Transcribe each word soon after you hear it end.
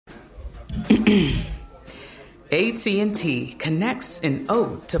AT&T connects an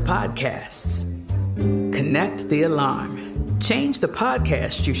ode to podcasts. Connect the alarm. Change the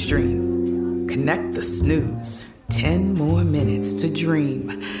podcast you stream. Connect the snooze. 10 more minutes to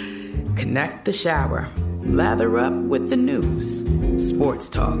dream. Connect the shower. Lather up with the news. Sports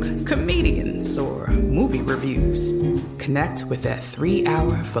talk, comedians, or movie reviews. Connect with that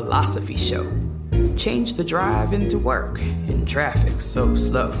 3-hour philosophy show. Change the drive into work in traffic so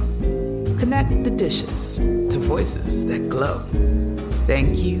slow. Connect the dishes to voices that glow.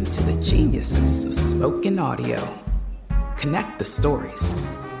 Thank you to the geniuses of spoken audio. Connect the stories.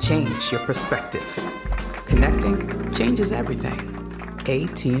 Change your perspective. Connecting changes everything.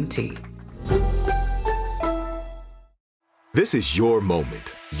 AT&T. This is your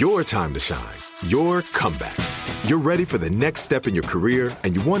moment, your time to shine, your comeback. You're ready for the next step in your career,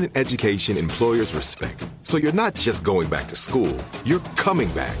 and you want an education employers respect. So you're not just going back to school, you're coming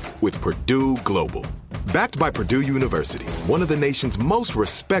back with Purdue Global. Backed by Purdue University, one of the nation's most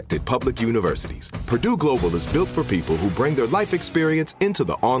respected public universities, Purdue Global is built for people who bring their life experience into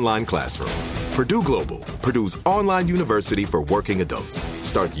the online classroom. Purdue Global, Purdue's online university for working adults.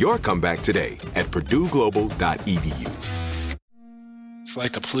 Start your comeback today at purdueglobal.edu. It's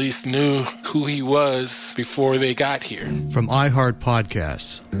like the police knew who he was before they got here. From iHeart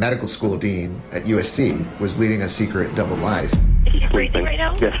Podcasts. The medical school dean at USC was leading a secret double life. He's breathing right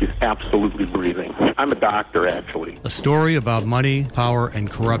now? Yes, he's absolutely breathing. I'm a doctor, actually. A story about money, power, and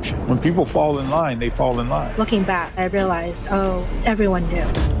corruption. When people fall in line, they fall in line. Looking back, I realized, everyone knew.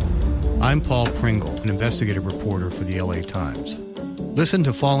 I'm Paul Pringle, an investigative reporter for the LA Times. Listen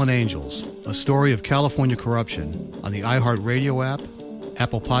to Fallen Angels, a story of California corruption on the iHeart Radio app,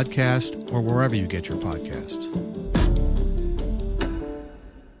 Apple Podcast, or wherever you get your podcasts.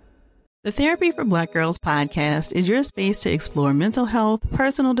 The Therapy for Black Girls podcast is your space to explore mental health,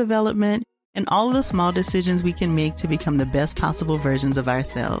 personal development, and all of the small decisions we can make to become the best possible versions of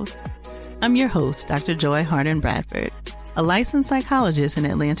ourselves. I'm your host, Dr. Joy Harden Bradford, a licensed psychologist in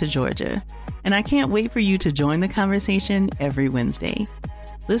Atlanta, Georgia, and I can't wait for you to join the conversation every Wednesday.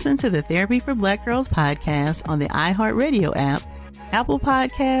 Listen to the Therapy for Black Girls podcast on the iHeartRadio app, Apple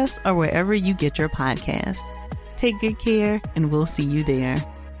Podcasts, or wherever you get your podcasts. Take good care, and we'll see you there.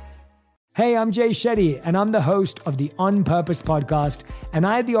 Hey, I'm Jay Shetty, and I'm the host of the On Purpose podcast, and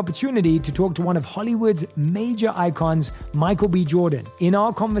I had the opportunity to talk to one of Hollywood's major icons, Michael B. Jordan. In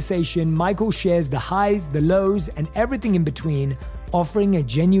our conversation, Michael shares the highs, the lows, and everything in between, offering a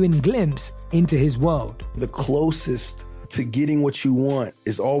genuine glimpse into his world. The closest to getting what you want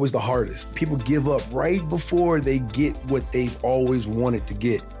is always the hardest. People give up right before they get what they've always wanted to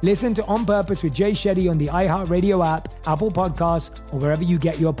get. Listen to On Purpose with Jay Shetty on the iHeartRadio app, Apple Podcasts, or wherever you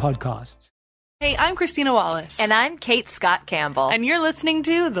get your podcasts. Hey, I'm Christina Wallace. And I'm Kate Scott Campbell. And you're listening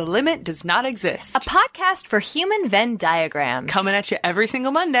to The Limit Does Not Exist, a podcast for human Venn diagrams. Coming at you every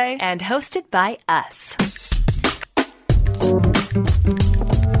single Monday. And hosted by us.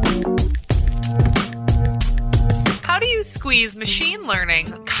 How do you squeeze machine learning,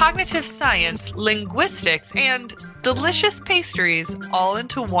 cognitive science, linguistics, and delicious pastries all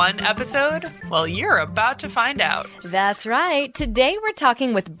into one episode? Well, you're about to find out. That's right. Today we're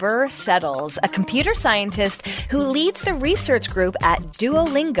talking with Burr Settles, a computer scientist who leads the research group at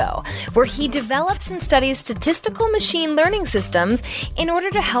Duolingo, where he develops and studies statistical machine learning systems in order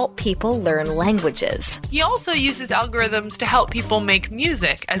to help people learn languages. He also uses algorithms to help people make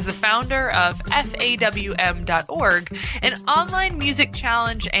music as the founder of FAWM.org, an online music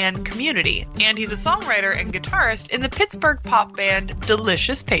challenge and community. And he's a songwriter and guitarist in the Pittsburgh pop band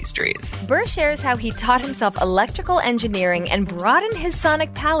Delicious Pastries. Burr shares how he taught himself electrical engineering and broadened his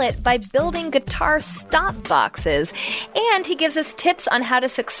sonic palette by building guitar stop boxes. And he gives us tips on how to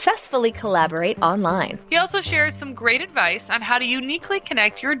successfully collaborate online. He also shares some great advice on how to uniquely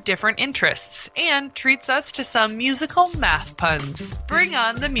connect your different interests and treats us to some musical math puns. Bring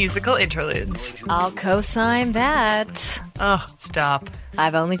on the musical interludes. I'll co-sign that. Oh, stop.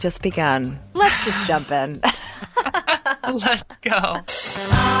 I've only just begun. Let's just jump in. Let's go.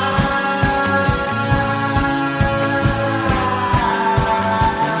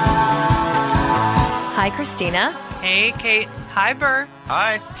 Hi, Christina. Hey, Kate. Hi, Burr.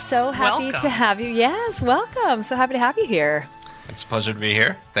 Hi. So happy to have you. Yes, welcome. So happy to have you here. It's a pleasure to be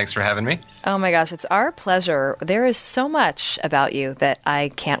here. Thanks for having me. Oh my gosh, it's our pleasure. There is so much about you that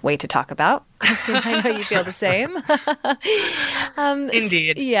I can't wait to talk about. Christine, I know you feel the same.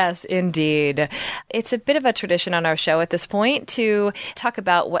 Indeed. Yes, indeed. It's a bit of a tradition on our show at this point to talk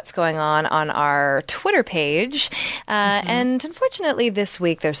about what's going on our Twitter page. And unfortunately, this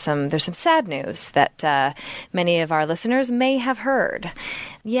week there's some sad news that many of our listeners may have heard.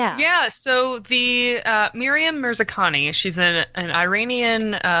 Yeah, so the Miriam Mirzakhani, she's an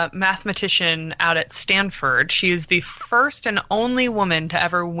Iranian mathematician out at Stanford. She is the first and only woman to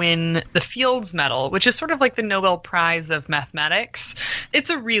ever win the Fields Medal, which is sort of like the Nobel Prize of mathematics. It's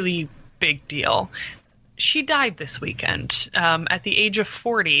a really big deal. She died this weekend at the age of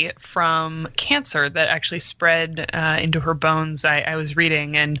 40 from cancer that actually spread into her bones, I was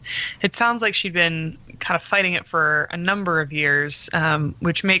reading. And it sounds like she'd been kind of fighting it for a number of years,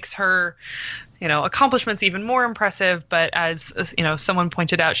 which makes her, accomplishments even more impressive. But as, someone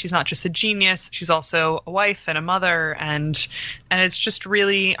pointed out, she's not just a genius. She's also a wife and a mother. And it's just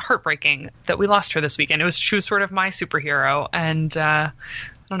really heartbreaking that we lost her this weekend. She was sort of my superhero. And,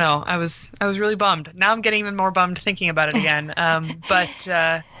 I don't know. I was really bummed. Now I'm getting even more bummed thinking about it again. But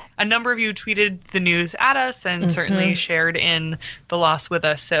a number of you tweeted the news at us and certainly shared in the loss with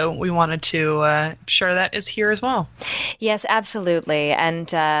us. So we wanted to share that is here as well. Yes, absolutely.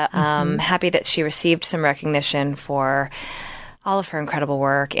 And happy that she received some recognition for all of her incredible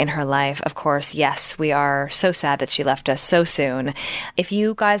work in her life. Of course, yes, we are so sad that she left us so soon. If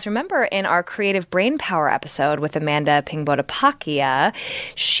you guys remember in our Creative Brainpower episode with Amanda Pingbodapakia,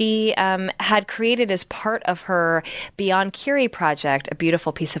 she had created as part of her Beyond Curie project a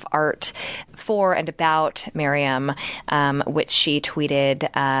beautiful piece of art for and about Miriam, which she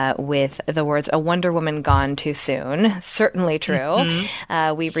tweeted with the words, "A Wonder Woman gone too soon." Certainly true.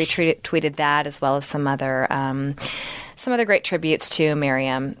 We retweeted that as well as some other great tributes to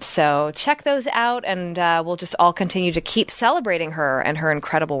Miriam. So check those out, and we'll just all continue to keep celebrating her and her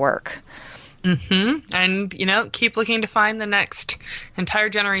incredible work. And, keep looking to find the next entire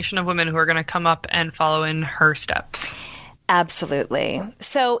generation of women who are going to come up and follow in her steps. Absolutely.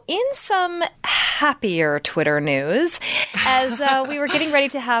 So in some happier Twitter news, as we were getting ready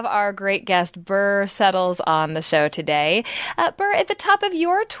to have our great guest Burr Settles on the show today, Burr, at the top of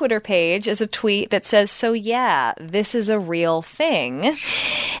your Twitter page is a tweet that says, "So yeah, this is a real thing."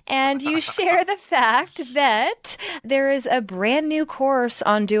 And you share the fact that there is a brand new course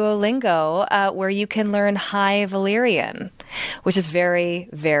on Duolingo where you can learn High Valyrian, which is very,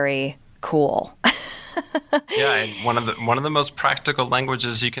 very cool. Yeah, and one of the most practical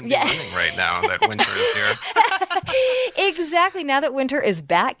languages you can be learning right now that winter is here. Exactly. Now that winter is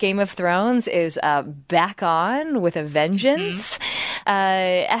back, Game of Thrones is back on with a vengeance.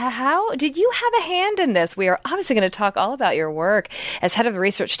 How did you have a hand in this? We are obviously going to talk all about your work as head of the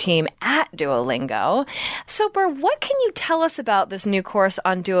research team at Duolingo. So, Burr, what can you tell us about this new course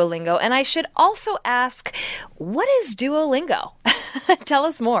on Duolingo? And I should also ask, what is Duolingo? Tell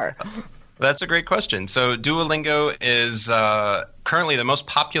us more. That's a great question. So Duolingo is currently the most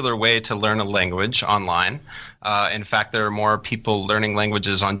popular way to learn a language online. In fact, there are more people learning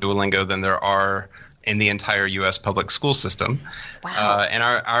languages on Duolingo than there are in the entire U.S. public school system. Wow. And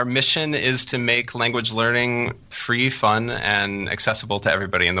our mission is to make language learning free, fun, and accessible to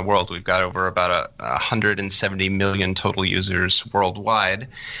everybody in the world. We've got over about 170 million total users worldwide.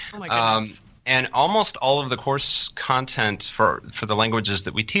 Oh my goodness. And almost all of the course content for the languages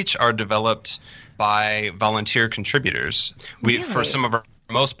that we teach are developed by volunteer contributors. Really? For some of our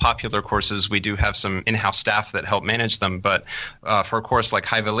most popular courses, we do have some in-house staff that help manage them. But for a course like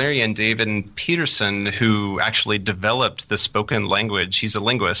High Valyrian, David Peterson, who actually developed the spoken language, he's a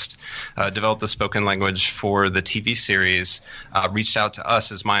linguist, developed the spoken language for the TV series, reached out to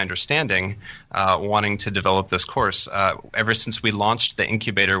us, is my understanding, wanting to develop this course. Ever since we launched the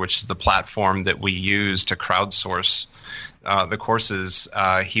incubator, which is the platform that we use to crowdsource the courses,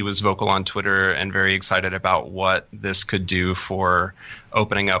 he was vocal on Twitter and very excited about what this could do for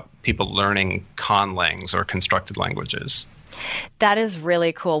opening up people learning conlangs or constructed languages. That is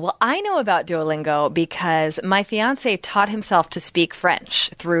really cool. Well, I know about Duolingo because my fiance taught himself to speak French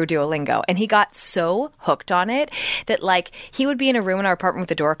through Duolingo, and he got so hooked on it that, he would be in a room in our apartment with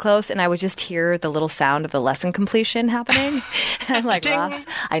the door closed, and I would just hear the little sound of the lesson completion happening. And I'm like, Ross,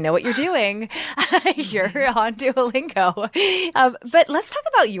 I know what you're doing. You're on Duolingo. But let's talk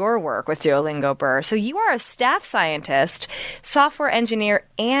about your work with Duolingo, Burr. So you are a staff scientist, software engineer,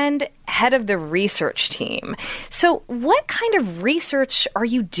 and head of the research team. So what kind of research are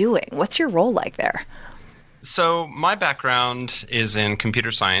you doing? What's your role like there? So my background is in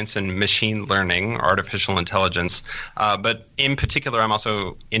computer science and machine learning, artificial intelligence. But in particular, I'm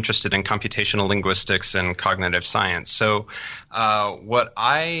also interested in computational linguistics and cognitive science. So what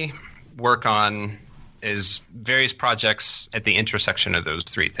I work on is various projects at the intersection of those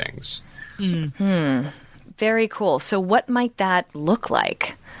three things. Very cool. So what might that look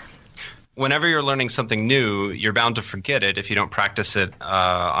like? whenever you're learning something new, you're bound to forget it if you don't practice it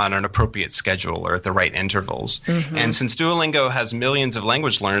on an appropriate schedule or at the right intervals. Mm-hmm. And since Duolingo has millions of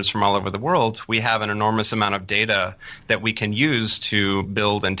language learners from all over the world, we have an enormous amount of data that we can use to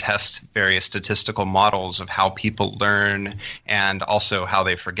build and test various statistical models of how people learn and also how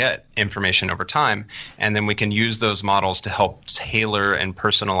they forget information over time. And then we can use those models to help tailor and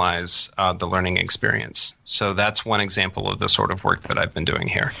personalize the learning experience. So that's one example of the sort of work that I've been doing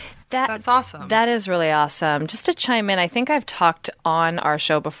here. That's awesome. That is really awesome. Just to chime in, I think I've talked on our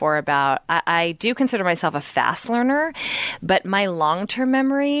show before about I do consider myself a fast learner, but my long-term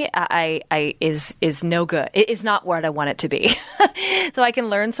memory is no good. It is not where I want it to be. So I can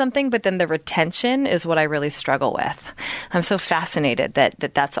learn something, but then the retention is what I really struggle with. I'm so fascinated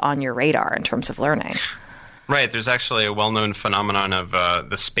that that's on your radar in terms of learning. Right. There's actually a well-known phenomenon of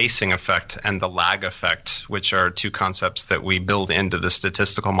the spacing effect and the lag effect, which are two concepts that we build into the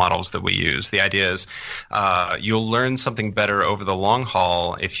statistical models that we use. The idea is you'll learn something better over the long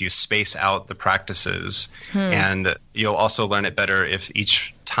haul if you space out the practices, and you'll also learn it better if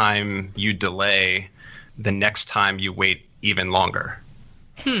each time you delay, the next time you wait even longer.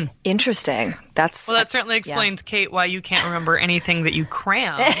 Interesting. That certainly explains, Kate, why you can't remember anything that you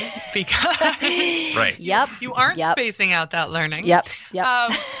cram because right. You aren't spacing out that learning. Yep.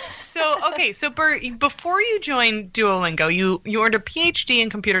 So Burr, before you joined Duolingo, you earned a PhD in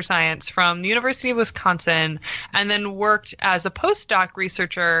computer science from the University of Wisconsin and then worked as a postdoc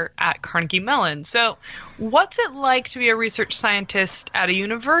researcher at Carnegie Mellon. So what's it like to be a research scientist at a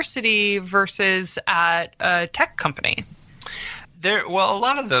university versus at a tech company? A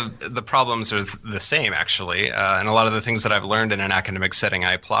lot of the problems are the same, actually, and a lot of the things that I've learned in an academic setting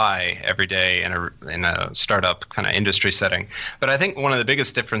I apply every day in a startup kind of industry setting. But I think one of the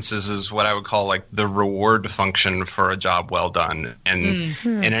biggest differences is what I would call like the reward function for a job well done. And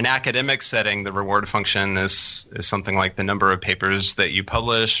in an academic setting, the reward function is something like the number of papers that you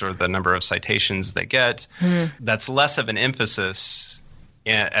publish or the number of citations they get. That's less of an emphasis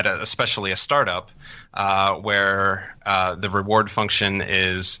at especially a startup. Where the reward function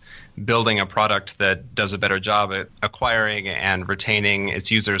is building a product that does a better job at acquiring and retaining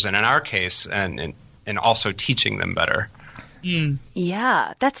its users, and in our case, and also teaching them better.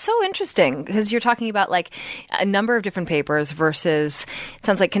 Yeah, that's so interesting because you're talking about like a number of different papers versus it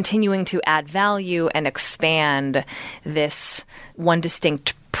sounds like continuing to add value and expand this one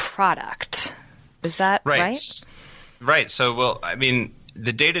distinct product. Is that right? Right. So,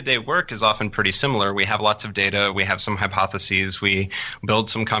 the day-to-day work is often pretty similar. We have lots of data. We have some hypotheses. We build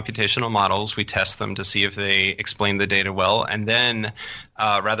some computational models. We test them to see if they explain the data well. And then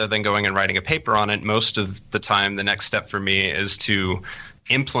rather than going and writing a paper on it, most of the time the next step for me is to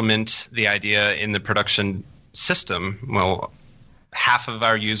implement the idea in the production system. Well, half of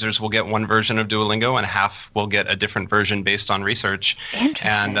our users will get one version of Duolingo and half will get a different version based on research.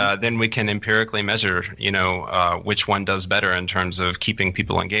 Interesting. And then we can empirically measure, which one does better in terms of keeping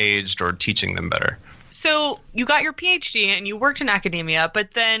people engaged or teaching them better. So you got your PhD and you worked in academia,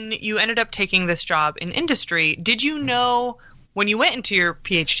 but then you ended up taking this job in industry. Did you know when you went into your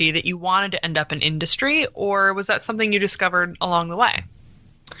PhD that you wanted to end up in industry, or was that something you discovered along the way?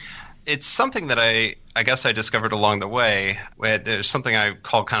 It's something that I guess I discovered along the way. There's something I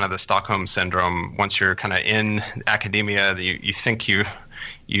call kind of the Stockholm syndrome. Once you're kind of in academia, you think you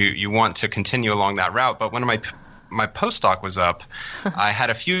want to continue along that route. But when my postdoc was up, I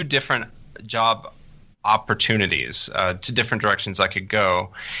had a few different job opportunities to different directions I could go.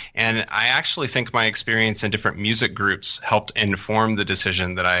 And I actually think my experience in different music groups helped inform the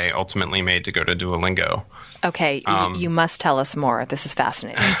decision that I ultimately made to go to Duolingo. Okay, you must tell us more. This is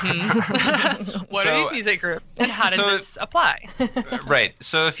fascinating. What are these music groups and how does this apply? Right.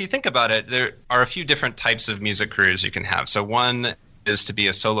 So if you think about it, there are a few different types of music careers you can have. So one is to be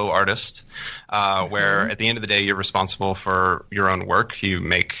a solo artist, where at the end of the day you're responsible for your own work. You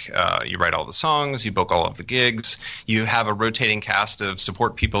write all the songs, you book all of the gigs, you have a rotating cast of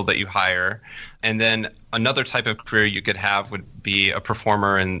support people that you hire. And then another type of career you could have would be a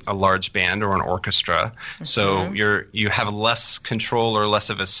performer in a large band or an orchestra. So you have less control or less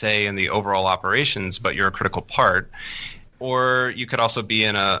of a say in the overall operations, but you're a critical part. Or you could also be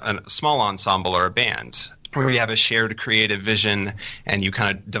in a small ensemble or a band, where you have a shared creative vision and you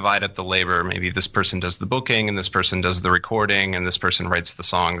kind of divide up the labor. Maybe this person does the booking and this person does the recording and this person writes the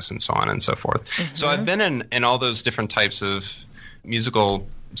songs and so on and so forth. So I've been in all those different types of musical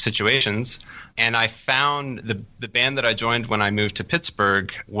situations, and I found the band that I joined when I moved to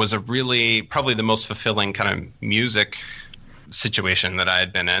Pittsburgh was probably the most fulfilling kind of music situation that I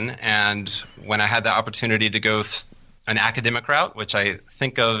had been in. And when I had the opportunity to go an academic route, which I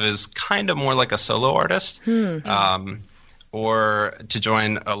think of as kind of more like a solo artist, or to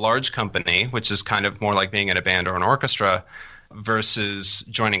join a large company, which is kind of more like being in a band or an orchestra, versus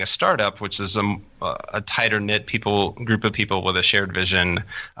joining a startup, which is a tighter-knit group of people with a shared vision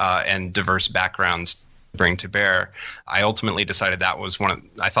and diverse backgrounds to bring to bear. I ultimately decided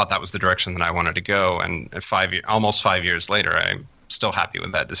I thought that was the direction that I wanted to go, and almost 5 years later, I'm still happy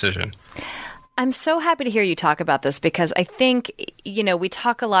with that decision. I'm so happy to hear you talk about this because I think, we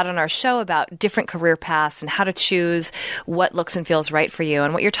talk a lot on our show about different career paths and how to choose what looks and feels right for you.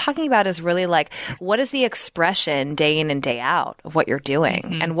 And what you're talking about is really like, what is the expression day in and day out of what you're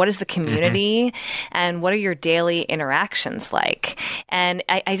doing? And what is the community? And what are your daily interactions like? And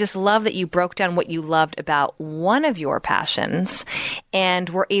I just love that you broke down what you loved about one of your passions and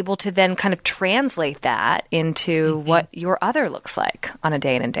were able to then kind of translate that into what your other looks like on a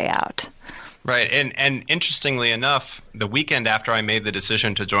day in and day out. Right. And interestingly enough, the weekend after I made the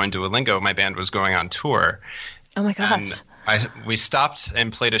decision to join Duolingo, my band was going on tour. Oh, my gosh. And we stopped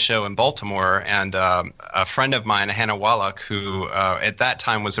and played a show in Baltimore, and a friend of mine, Hannah Wallach, who at that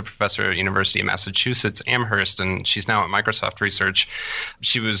time was a professor at University of Massachusetts, Amherst, and she's now at Microsoft Research.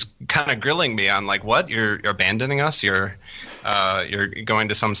 She was kind of grilling me on, like, what? You're abandoning us? You're going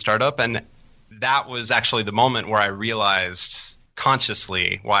to some startup? And that was actually the moment where I realized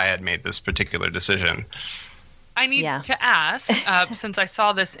consciously why I had made this particular decision. I need to ask, since I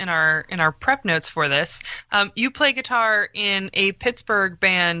saw this in our prep notes for this, you play guitar in a Pittsburgh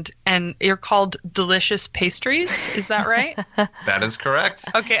band, and you're called Delicious Pastries. Is that right? That is correct.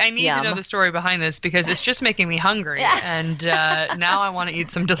 Okay, I need to know the story behind this because it's just making me hungry, and now I want to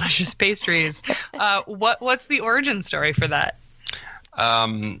eat some delicious pastries. What's the origin story for that?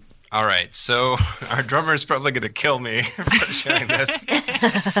 All right, so our drummer is probably going to kill me for sharing this.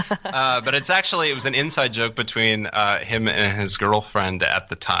 But it was an inside joke between him and his girlfriend at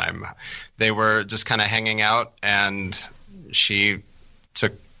the time. They were just kind of hanging out, and she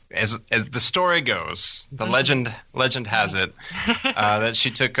took, as the story goes, the legend has it, that she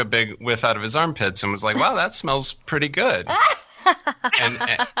took a big whiff out of his armpits and was like, wow, that smells pretty good.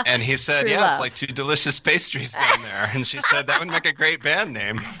 And he said, True love. It's like 2 delicious pastries down there. And she said, that would make a great band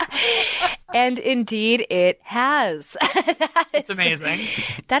name. And indeed it has. It's amazing.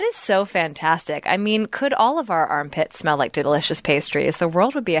 That is so fantastic. I mean, could all of our armpits smell like delicious pastries? The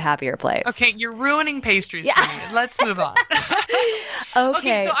world would be a happier place. Okay, you're ruining pastries for me. Let's move on.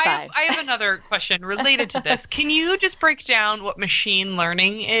 Okay, so fine. I have another question related to this. Can you just break down what machine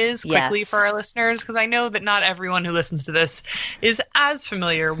learning is quickly for our listeners? Because I know that not everyone who listens to this is as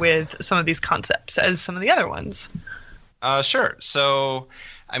familiar with some of these concepts as some of the other ones. Sure. So,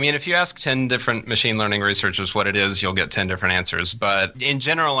 I mean, if you ask 10 different machine learning researchers what it is, you'll get 10 different answers. But in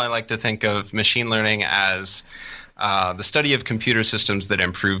general, I like to think of machine learning as the study of computer systems that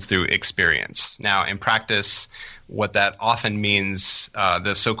improve through experience. Now, in practice, what that often means,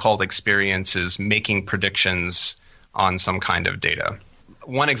 the so-called experience is making predictions on some kind of data.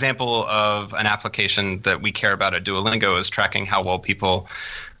 One example of an application that we care about at Duolingo is tracking how well people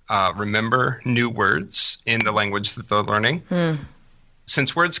remember new words in the language that they're learning.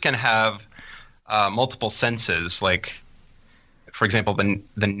 Since words can have multiple senses, like, for example,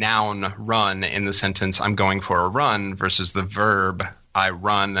 the noun run in the sentence, I'm going for a run, versus the verb, I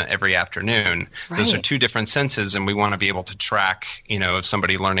run every afternoon. Right. Those are 2 different senses, and we want to be able to track, if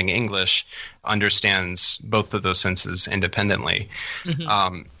somebody learning English understands both of those senses independently.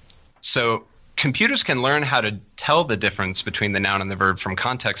 So computers can learn how to tell the difference between the noun and the verb from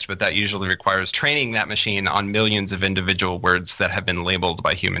context, but that usually requires training that machine on millions of individual words that have been labeled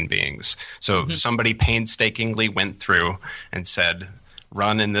by human beings. So somebody painstakingly went through and said,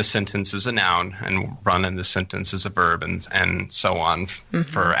 run in this sentence is a noun and run in this sentence is a verb, and so on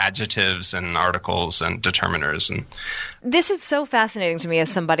for adjectives and articles and determiners. And this is so fascinating to me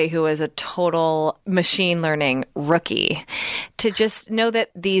as somebody who is a total machine learning rookie, to just know that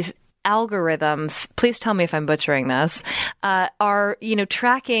these algorithms, please tell me if I'm butchering this, are,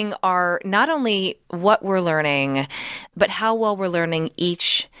 tracking our not only what we're learning, but how well we're learning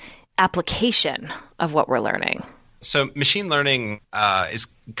each application of what we're learning. So machine learning is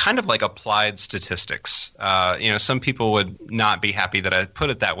kind of like applied statistics. Some people would not be happy that I put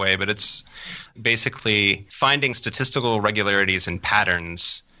it that way, but it's basically finding statistical regularities and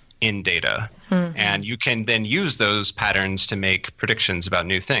patterns in data. And you can then use those patterns to make predictions about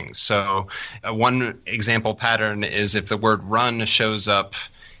new things. So one example pattern is if the word run shows up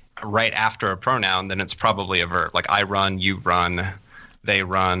right after a pronoun, then it's probably a verb. Like I run, you run, they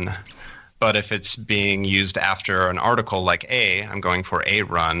run. But if it's being used after an article like I'm going for a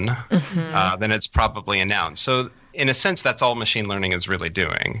run, then it's probably a noun. So in a sense, that's all machine learning is really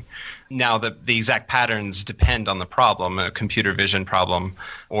doing. Now, the exact patterns depend on the problem, a computer vision problem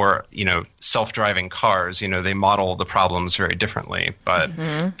or, self-driving cars. They model the problems very differently. But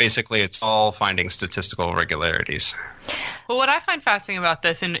basically, it's all finding statistical regularities. Well, what I find fascinating about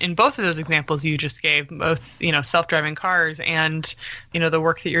this, in both of those examples you just gave, both, self-driving cars and, the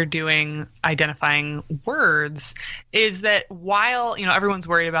work that you're doing identifying words, is that while, everyone's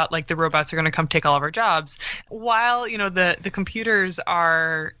worried about, like, the robots are going to come take all of our jobs, while, the computers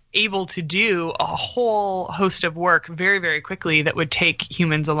are able to do a whole host of work very, very quickly that would take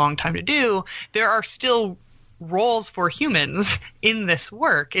humans a long time to do, there are still roles for humans in this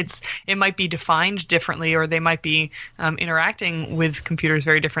work. It might be defined differently, or they might be interacting with computers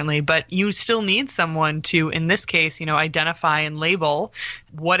very differently, but you still need someone to, in this case, identify and label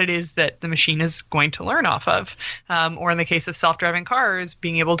what it is that the machine is going to learn off of. Or in the case of self-driving cars,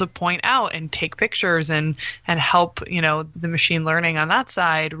 being able to point out and take pictures and help, the machine learning on that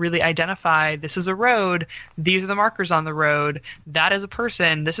side really identify, this is a road, these are the markers on the road, that is a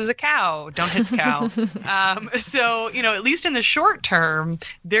person, this is a cow, don't hit the cow. So, at least in the short term,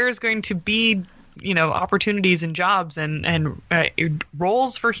 there's going to be, opportunities and jobs and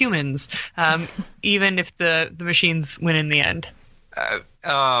roles for humans, even if the machines win in the end.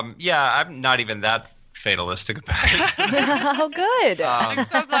 Yeah, I'm not even that fatalistic about it. Oh, good. I'm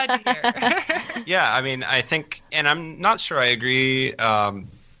so glad to hear. Yeah, I mean, I think, and I'm not sure I agree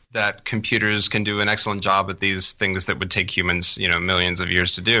that computers can do an excellent job at these things that would take humans, millions of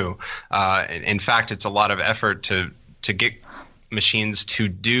years to do. In fact, it's a lot of effort to get machines to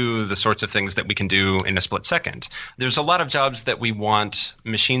do the sorts of things that we can do in a split second. There's a lot of jobs that we want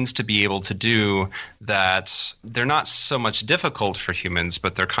machines to be able to do that they're not so much difficult for humans,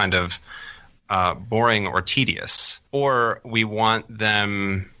 but they're kind of boring or tedious. Or we want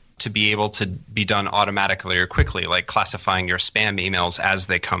them to be able to be done automatically or quickly, like classifying your spam emails as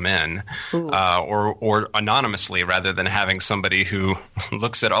they come in, or anonymously, rather than having somebody who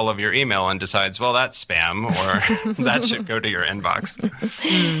looks at all of your email and decides, well, that's spam, or that should go to your inbox.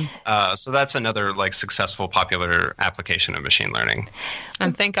 So that's another successful, popular application of machine learning.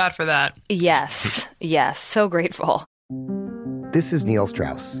 And thank God for that. Yes. So grateful. This is Neil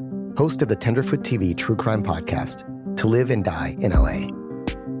Strauss, host of the Tenderfoot TV true crime podcast, To Live and Die in LA.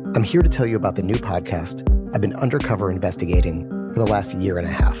 I'm here to tell you about the new podcast I've been undercover investigating for the last year and a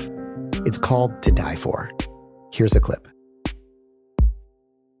half. It's called To Die For. Here's a clip.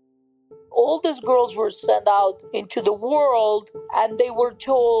 All these girls were sent out into the world and they were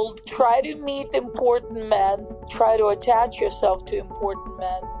told, try to meet important men, try to attach yourself to important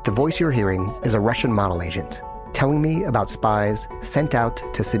men. The voice you're hearing is a Russian model agent telling me about spies sent out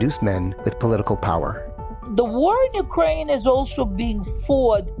to seduce men with political power. The war in Ukraine is also being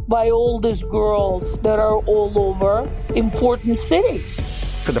fought by all these girls that are all over important cities.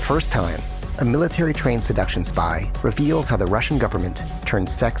 For the first time, a military-trained seduction spy reveals how the Russian government turned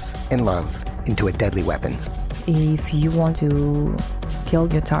sex and love into a deadly weapon. If you want to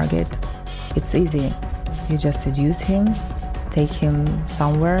kill your target, it's easy. You just seduce him, take him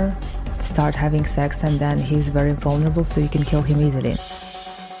somewhere, start having sex, and then he's very vulnerable, so you can kill him easily.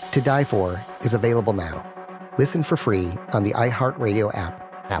 To Die For is available now. Listen for free on the iHeartRadio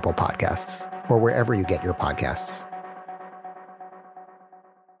app, Apple Podcasts, or wherever you get your podcasts.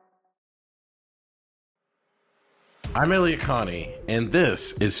 I'm Elliot Connie, and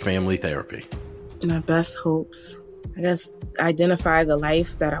this is Family Therapy. My best hopes, I guess, identify the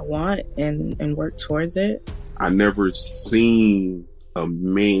life that I want and work towards it. I never seen a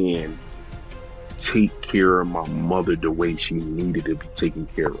man take care of my mother the way she needed to be taken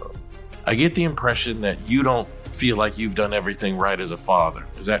care of. I get the impression that you don't feel like you've done everything right as a father.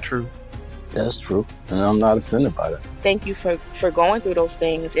 Is that true? That's true, and I'm not offended by that. Thank you for going through those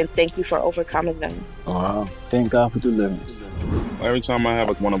things, and thank you for overcoming them. Thank God for deliverance. Every time I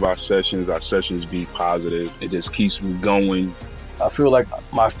have one of our sessions be positive. It just keeps me going. I feel like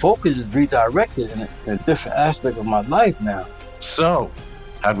my focus is redirected in a different aspect of my life now. So,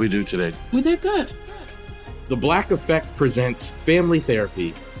 how'd we do today? We did good. The Black Effect presents Family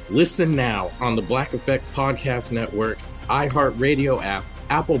Therapy. Listen now on the Black Effect Podcast Network, iHeartRadio app,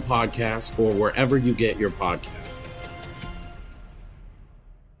 Apple Podcasts, or wherever you get your podcasts.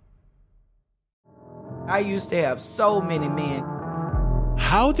 I used to have so many men.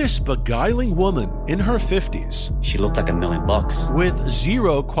 How this beguiling woman in her 50s, she looked like $1 million, with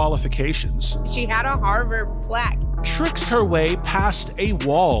zero qualifications, she had a Harvard plaque tricks her way past a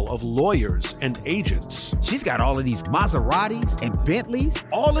wall of lawyers and agents. She's got all of these Maseratis and Bentleys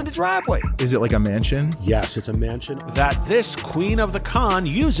all in the driveway. Is it like a mansion? Yes, it's a mansion that this queen of the con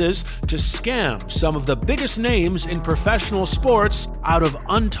uses to scam some of the biggest names in professional sports out of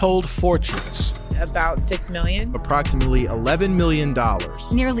untold fortunes. About $6 million. Approximately $11 million.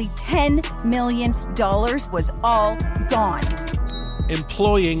 Nearly $10 million was all gone.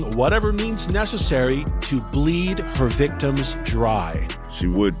 Employing whatever means necessary to bleed her victims dry. She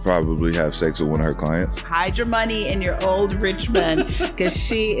would probably have sex with one of her clients. Hide your money in your old rich man, because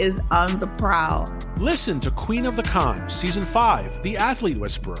she is on the prowl. Listen to Queen of the Con, Season 5, The Athlete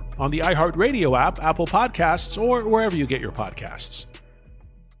Whisperer, on the iHeartRadio app, Apple Podcasts, or wherever you get your podcasts.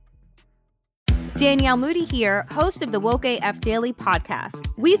 Danielle Moody here, host of the Woke AF Daily podcast.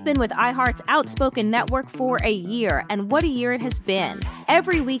 We've been with iHeart's Outspoken Network for a year, and what a year it has been.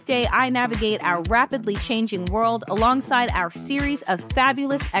 Every weekday, I navigate our rapidly changing world alongside our series of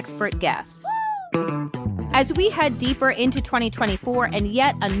fabulous expert guests. As we head deeper into 2024 and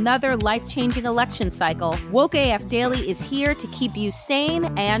yet another life-changing election cycle, Woke AF Daily is here to keep you sane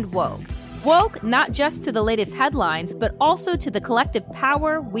and woke. Woke not just to the latest headlines, but also to the collective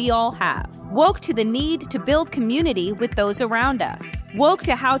power we all have. Woke to the need to build community with those around us. Woke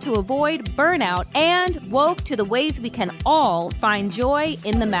to how to avoid burnout, and woke to the ways we can all find joy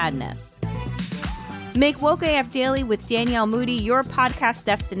in the madness. Make Woke AF Daily with Danielle Moody your podcast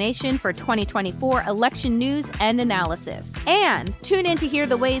destination for 2024 election news and analysis. And tune in to hear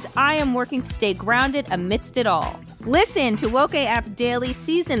the ways I am working to stay grounded amidst it all. Listen to Woke AF Daily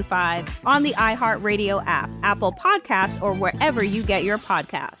Season 5 on the iHeartRadio app, Apple Podcasts, or wherever you get your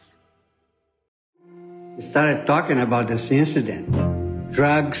podcasts. Started talking about this incident.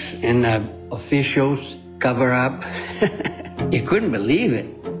 Drugs and officials cover up. You couldn't believe it.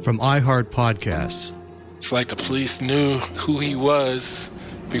 From iHeart Podcasts. It's like the police knew who he was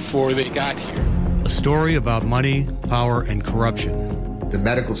before they got here. A story about money, power, and corruption. The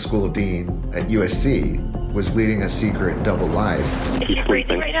medical school dean at USC was leading a secret double life. Is she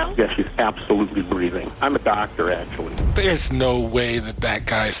breathing right now? Yes, she's absolutely breathing. I'm a doctor, actually. There's no way that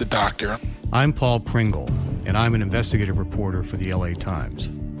guy's a doctor. I'm Paul Pringle, and I'm an investigative reporter for the LA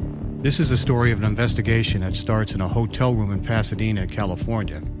Times. This is the story of an investigation that starts in a hotel room in Pasadena,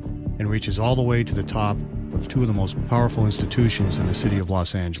 California, and reaches all the way to the top of two of the most powerful institutions in the city of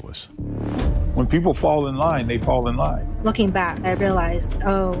Los Angeles. When people fall in line, they fall in line. Looking back, I realized,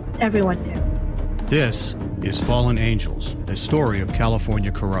 everyone knew. This is Fallen Angels, a story of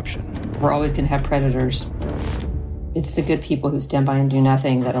California corruption. We're always going to have predators. It's the good people who stand by and do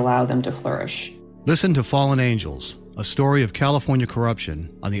nothing that allow them to flourish. Listen to Fallen Angels, a story of California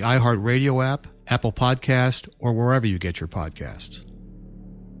corruption on the iHeartRadio app, Apple Podcast, or wherever you get your podcasts.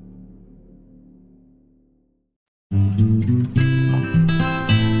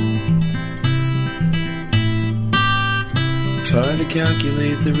 It's hard to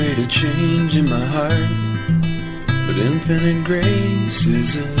calculate the rate of change in my heart, but infinite grace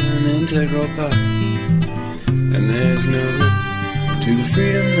is an integral part, and there's no limit to the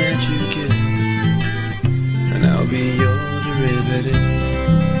freedom that you give, and I'll be your derivative.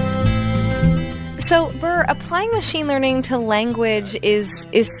 So, Burr, applying machine learning to language is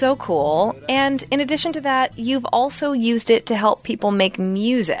so cool. And in addition to that, you've also used it to help people make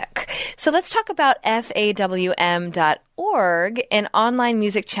music. So let's talk about FAWM.org, an online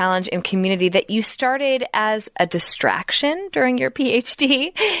music challenge and community that you started as a distraction during your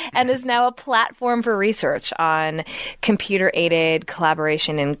PhD and is now a platform for research on computer-aided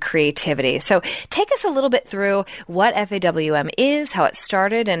collaboration and creativity. So take us a little bit through what FAWM is, how it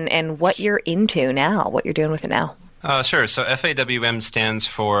started, and what you're into now, what you're doing with it now. Sure. So FAWM stands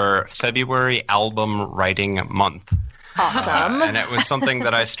for February Album Writing Month. Awesome. And it was something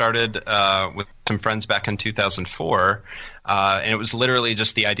that I started with some friends back in 2004. And it was literally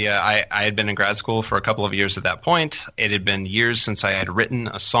just the idea. I had been in grad school for a couple of years at that point. It had been years since I had written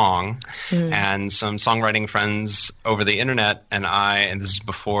a song, and some songwriting friends over the internet and this is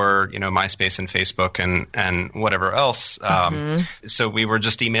before, MySpace and Facebook and whatever else. So we were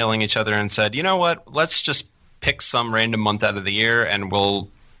just emailing each other and said, you know what, let's just pick some random month out of the year and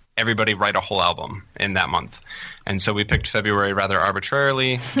everybody write a whole album in that month. And so we picked February rather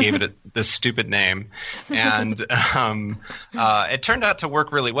arbitrarily, gave it this stupid name. And it turned out to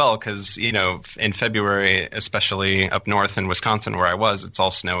work really well because, in February, especially up north in Wisconsin where I was, it's all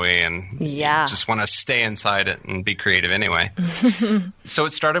snowy and you just want to stay inside it and be creative anyway. So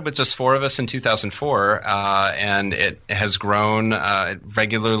it started with just 4 of us in 2004, and it has grown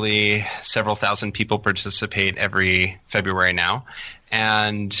regularly. Several thousand people participate every February now.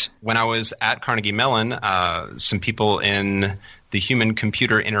 And when I was at Carnegie Mellon, some people in the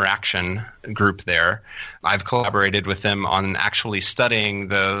human-computer interaction group there, I've collaborated with them on actually studying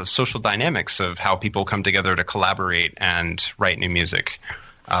the social dynamics of how people come together to collaborate and write new music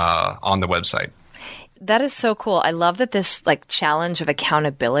on the website. That is so cool. I love that this challenge of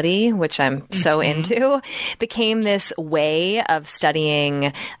accountability, which I'm so into, became this way of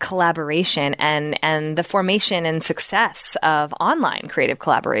studying collaboration and the formation and success of online creative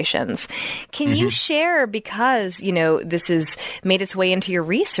collaborations. Can you share, because, this has made its way into your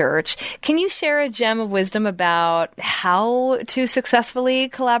research, can you share a gem of wisdom about how to successfully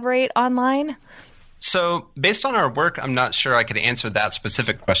collaborate online? So based on our work, I'm not sure I could answer that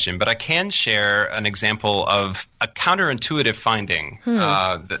specific question, but I can share an example of a counterintuitive finding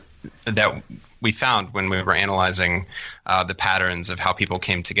that we found when we were analyzing the patterns of how people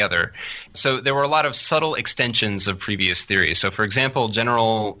came together. So there were a lot of subtle extensions of previous theories. So for example,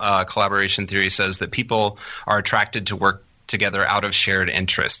 general collaboration theory says that people are attracted to work together out of shared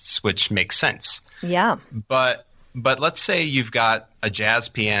interests, which makes sense. Yeah. But let's say you've got a jazz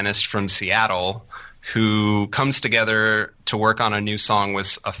pianist from Seattle who comes together to work on a new song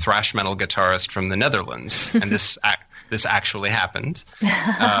with a thrash metal guitarist from the Netherlands. And this actually happened.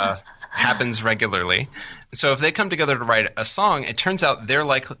 Happens regularly. So if they come together to write a song, it turns out they're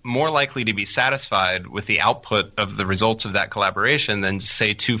more likely to be satisfied with the output of the results of that collaboration than,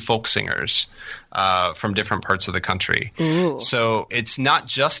 say, two folk singers from different parts of the country. Ooh. So it's not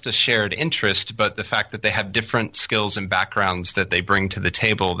just a shared interest, but the fact that they have different skills and backgrounds that they bring to the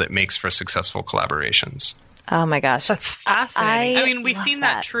table that makes for successful collaborations. Oh my gosh. That's fascinating. I mean, we've seen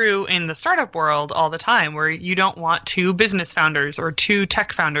that true in the startup world all the time, where you don't want two business founders or two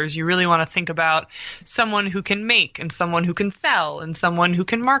tech founders. You really want to think about someone who can make and someone who can sell and someone who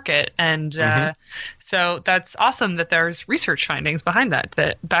can market. And so that's awesome that there's research findings behind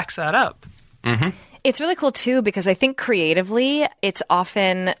that backs that up. Mm-hmm. It's really cool, too, because I think creatively, it's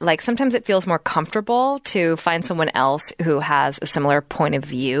often sometimes it feels more comfortable to find someone else who has a similar point of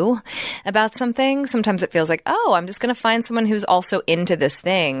view about something. Sometimes it feels like, oh, I'm just going to find someone who's also into this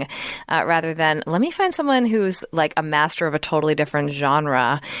thing, rather than let me find someone who's a master of a totally different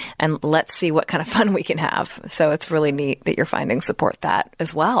genre and let's see what kind of fun we can have. So it's really neat that your findings support that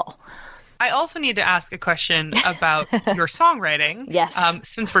as well. I also need to ask a question about your songwriting. Yes.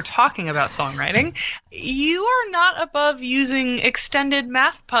 Since we're talking about songwriting, you are not above using extended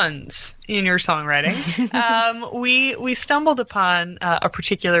math puns in your songwriting. We stumbled upon a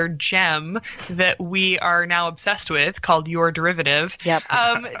particular gem that we are now obsessed with called Your Derivative. Yep.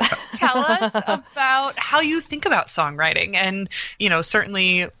 Tell us about how you think about songwriting. And,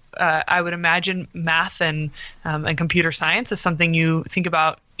 certainly I would imagine math and computer science is something you think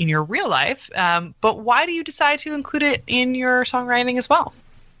about in your real life, but why do you decide to include it in your songwriting as well?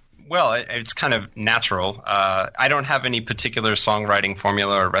 Well, it's kind of natural. I don't have any particular songwriting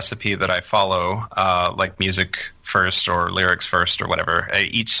formula or recipe that I follow, like music first or lyrics first or whatever.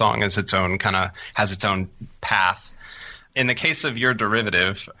 Each song is its own has its own path. In the case of Your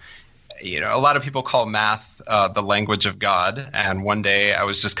Derivative, a lot of people call math the language of God. And one day I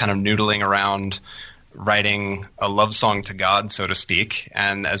was just kind of noodling around writing a love song to God, so to speak.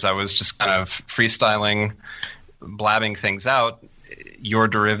 And as I was just kind of freestyling, blabbing things out, Your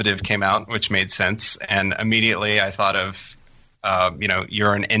Derivative came out, which made sense. And immediately I thought of,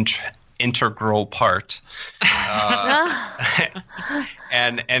 you're an integral part.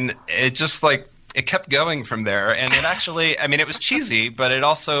 And it just it kept going from there. And it actually, it was cheesy, but it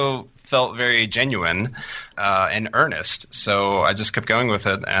also felt very genuine and earnest. So I just kept going with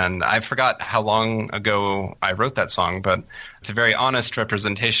it. And I forgot how long ago I wrote that song, but it's a very honest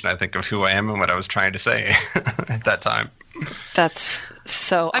representation, I think, of who I am and what I was trying to say at that time. That's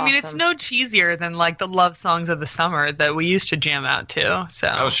so awesome. It's no cheesier than the love songs of the summer that we used to jam out to.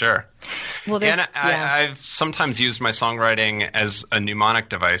 So. Oh, sure. Well, and I've sometimes used my songwriting as a mnemonic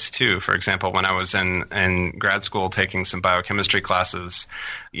device too. For example, when I was in grad school taking some biochemistry classes,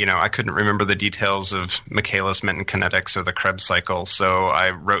 I couldn't remember the details of Michaelis-Menten kinetics or the Krebs cycle, so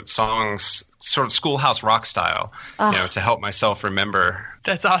I wrote songs sort of schoolhouse rock style, to help myself remember.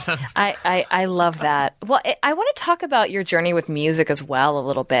 That's awesome. I love that. Well, I want to talk about your journey with music as well a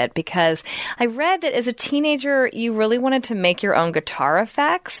little bit, because I read that as a teenager, you really wanted to make your own guitar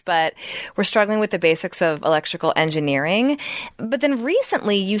effects, but were struggling with the basics of electrical engineering. But then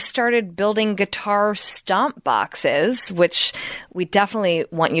recently you started building guitar stomp boxes, which we definitely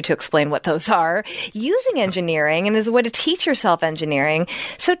want you to explain what those are, using engineering and as a way to teach yourself engineering.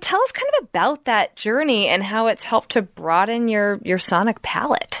 So tell us kind of about that journey and how it's helped to broaden your sonic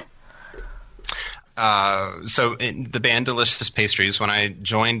palette. So in the band Delicious Pastries, when I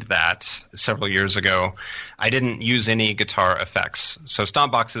joined that several years ago, I didn't use any guitar effects. So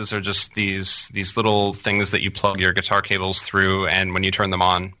stomp boxes are just these little things that you plug your guitar cables through, and when you turn them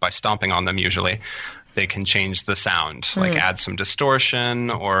on, by stomping on them usually, they can change the sound, like add some distortion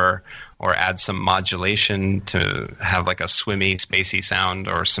or add some modulation to have like a swimmy, spacey sound,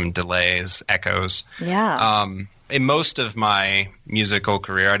 or some delays, echoes. Yeah. In most of my musical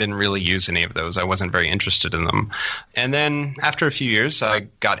career, I didn't really use any of those. I wasn't very interested in them. And then after a few years, I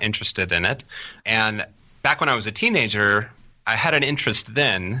got interested in it. And back when I was a teenager, I had an interest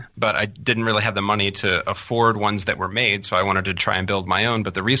then, but I didn't really have the money to afford ones that were made, so I wanted to try and build my own,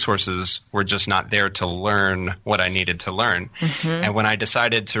 but the resources were just not there to learn what I needed to learn. And when I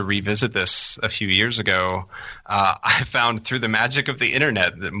decided to revisit this a few years ago, I found through the magic of the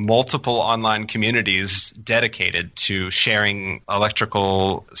internet that multiple online communities dedicated to sharing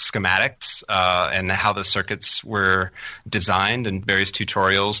electrical schematics and how the circuits were designed, and various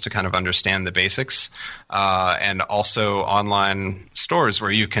tutorials to kind of understand the basics, and also online stores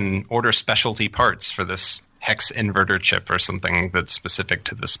where you can order specialty parts for this hex inverter chip or something that's specific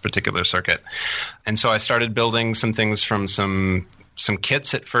to this particular circuit. And so I started building some things from some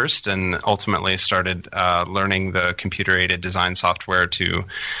kits at first, and ultimately started learning the computer-aided design software to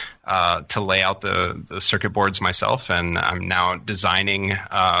lay out the circuit boards myself. And I'm now designing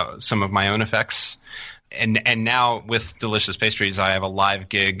some of my own effects. And now with Delicious Pastries, I have a live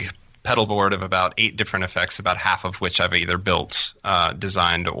gig pedal board of about 8 different effects, about half of which I've either built,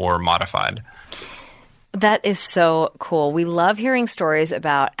 designed, or modified. That is so cool. We love hearing stories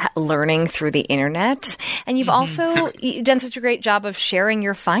about learning through the internet. And you've also done such a great job of sharing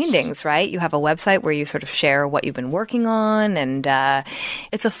your findings, right? You have a website where you sort of share what you've been working on, and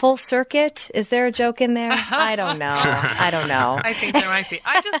it's a full circuit. Is there a joke in there? I don't know. I think there might be.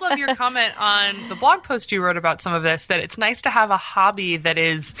 I just love your comment on the blog post you wrote about some of this, that it's nice to have a hobby that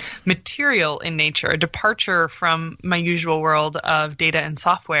is material in nature, a departure from my usual world of data and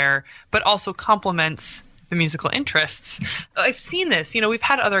software, but also complements the musical interests. I've seen this. We've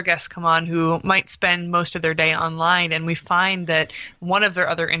had other guests come on who might spend most of their day online, and we find that one of their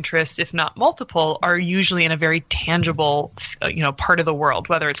other interests, if not multiple, are usually in a very tangible, part of the world,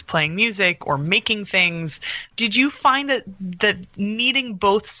 whether it's playing music or making things. Did you find that needing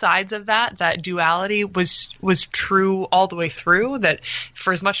both sides of that duality was true all the way through, that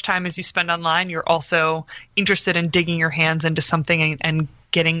for as much time as you spend online, you're also interested in digging your hands into something and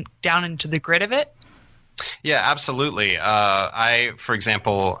getting down into the grit of it? Yeah, absolutely. I, for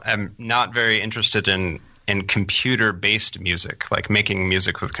example, am not very interested in computer-based music, like making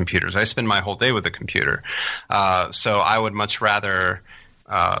music with computers. I spend my whole day with a computer. So I would much rather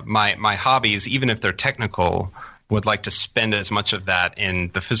my hobbies, even if they're technical, would like to spend as much of that in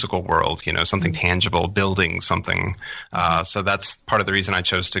the physical world, something tangible, building something. So that's part of the reason I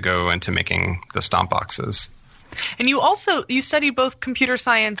chose to go into making the stomp boxes. And you studied both computer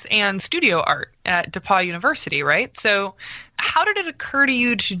science and studio art at DePauw University, right? So how did it occur to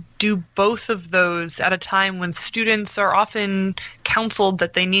you to do both of those at a time when students are often counseled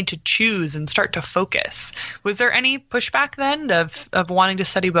that they need to choose and start to focus? Was there any pushback then of wanting to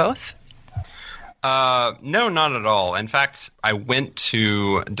study both? No, not at all. In fact, I went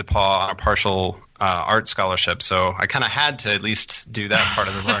to DePauw on a partial art scholarship, so I kind of had to at least do that part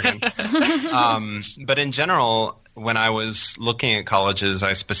of the bargain. But in general, when I was looking at colleges,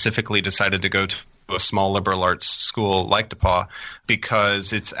 I specifically decided to go to a small liberal arts school like DePauw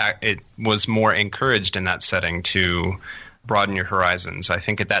because it was more encouraged in that setting to broaden your horizons. I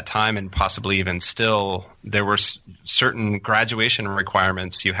think at that time, and possibly even still, there were certain graduation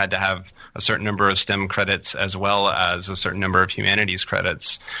requirements. You had to have a certain number of STEM credits as well as a certain number of humanities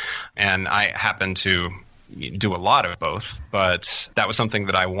credits. And I happened to do a lot of both, but that was something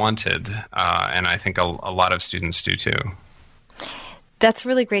that I wanted, and I think a lot of students do too. That's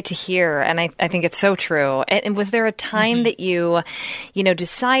really great to hear, and I think it's so true. And was there a time that you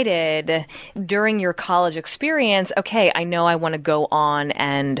decided during your college experience, okay, I know I want to go on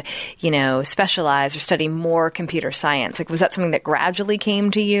and, specialize or study more computer science? Like, was that something that gradually came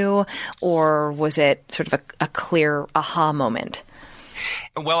to you, or was it sort of a clear aha moment?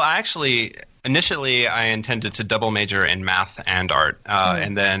 Well, initially, I intended to double major in math and art,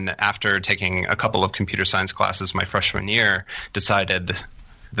 and then after taking a couple of computer science classes my freshman year, decided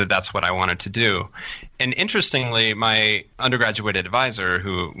that that's what I wanted to do. And interestingly, my undergraduate advisor,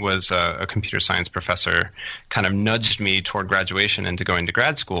 who was a computer science professor, kind of nudged me toward graduation into going to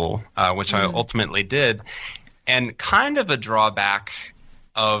grad school, which I ultimately did. And kind of a drawback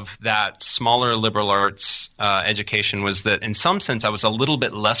of that smaller liberal arts education was that in some sense I was a little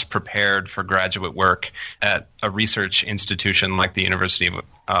bit less prepared for graduate work at a research institution like the University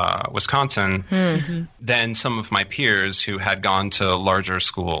of Wisconsin than some of my peers who had gone to larger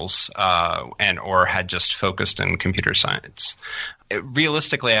schools or had just focused in computer science.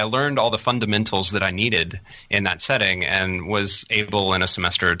 Realistically, I learned all the fundamentals that I needed in that setting and was able in a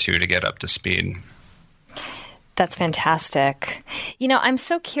semester or two to get up to speed. That's fantastic. I'm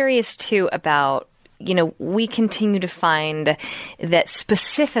so curious, too, about, we continue to find that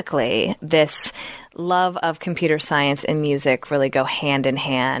specifically this love of computer science and music really go hand in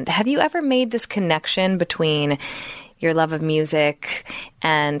hand. Have you ever made this connection between your love of music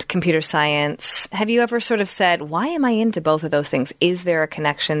and computer science? Have you ever sort of said, why am I into both of those things? Is there a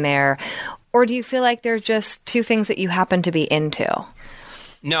connection there? Or do you feel like they're just two things that you happen to be into?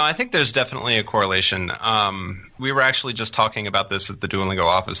 No, I think there's definitely a correlation. We were actually just talking about this at the Duolingo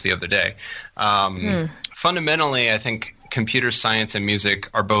office the other day. Fundamentally, I think computer science and music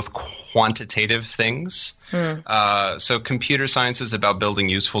are both quantitative things. So computer science is about building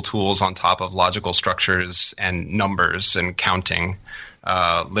useful tools on top of logical structures and numbers and counting.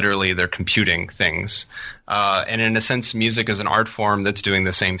 Literally, they're computing things. And in a sense, music is an art form that's doing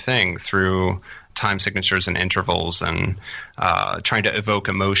the same thing through time signatures and intervals and trying to evoke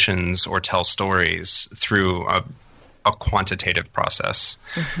emotions or tell stories through a quantitative process.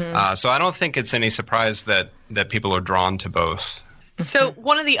 So I don't think it's any surprise that people are drawn to both. So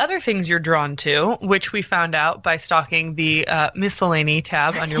one of the other things you're drawn to, which we found out by stalking the miscellany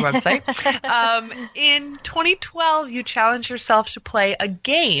tab on your website, in 2012 you challenged yourself to play a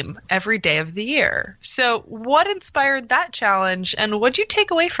game every day of the year. So what inspired that challenge, and what did you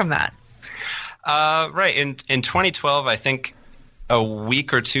take away from that? Right. In 2012, I think a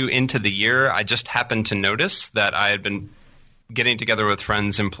week or two into the year, I just happened to notice that I had been getting together with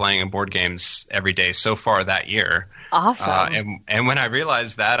friends and playing board games every day so far that year. Awesome. And when I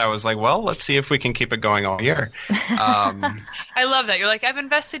realized that, I was like, well, let's see if we can keep it going all year. I love that. You're like, I've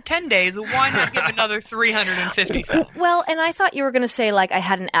invested 10 days. Why not give another 350? Well, and I thought you were going to say, like, I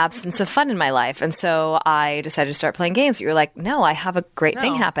had an absence of fun in my life, and so I decided to start playing games. But you're like, no, I have a great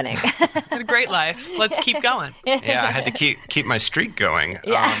thing happening. I had a great life. Let's keep going. Yeah, I had to keep my streak going.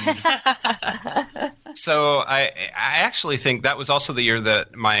 Yeah. So I actually think that was also the year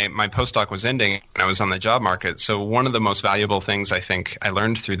that my postdoc was ending and I was on the job market. So one of the most valuable things I think I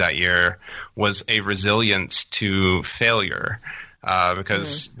learned through that year was a resilience to failure.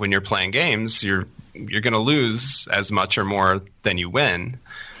 Because when you're playing games, you're going to lose as much or more than you win.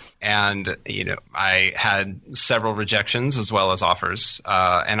 And, I had several rejections as well as offers.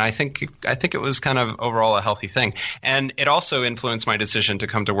 And I think it was kind of overall a healthy thing. And it also influenced my decision to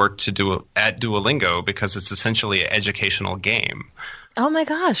come to work at Duolingo because it's essentially an educational game. Oh my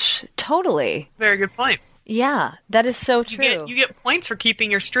gosh, totally. Very good point. Yeah, that is so true. You get points for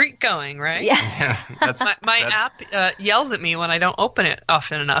keeping your streak going, right? Yeah. My app yells at me when I don't open it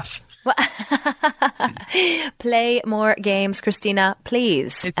often enough. Play more games, Christina,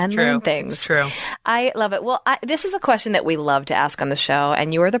 please. And learn things. It's true. I love it. Well, this is a question that we love to ask on the show,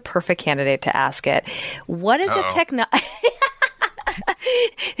 and you are the perfect candidate to ask it. What is a technology?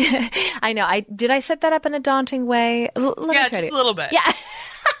 I know. Did I set that up in a daunting way? Just a little bit. Yeah.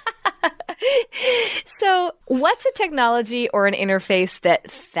 So, what's a technology or an interface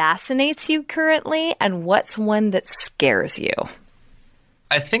that fascinates you currently, and what's one that scares you?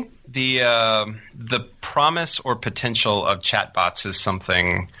 I think the promise or potential of chatbots is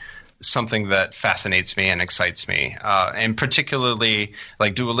something that fascinates me and excites me. And particularly,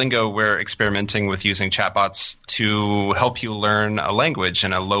 like Duolingo, we're experimenting with using chatbots to help you learn a language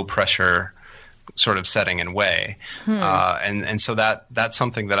in a low-pressure sort of setting and way. And so that's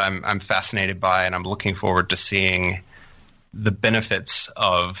something that I'm fascinated by, and I'm looking forward to seeing the benefits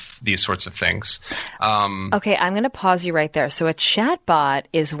of these sorts of things. Okay, I'm going to pause you right there. So a chatbot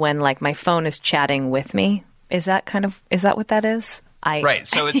is when, like, my phone is chatting with me. Is that what that is? Right.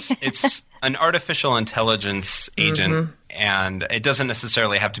 So it's an artificial intelligence agent, and it doesn't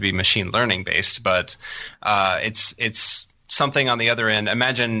necessarily have to be machine learning based, but it's something on the other end.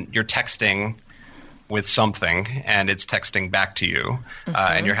 Imagine you're texting with something and it's texting back to you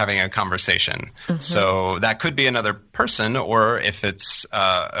and you're having a conversation. So that could be another person, or if it's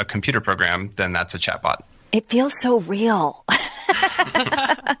a computer program, then that's a chatbot. It feels so real.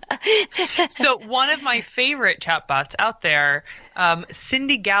 So one of my favorite chatbots out there,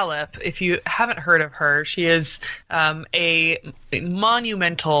 Cindy Gallup, if you haven't heard of her, she is a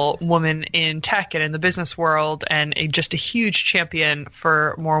monumental woman in tech and in the business world, and just a huge champion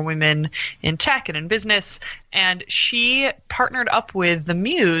for more women in tech and in business. And she partnered up with the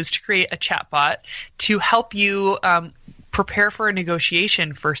Muse to create a chatbot to help you prepare for a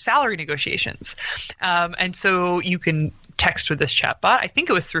negotiation for salary negotiations. And so you can text with this chatbot. I think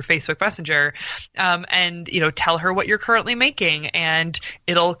it was through Facebook Messenger, and tell her what you're currently making, and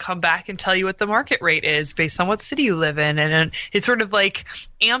it'll come back and tell you what the market rate is based on what city you live in, and it sort of like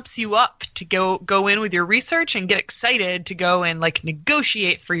amps you up to go in with your research and get excited to go and like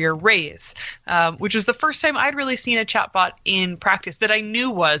negotiate for your raise, which was the first time I'd really seen a chatbot in practice that I knew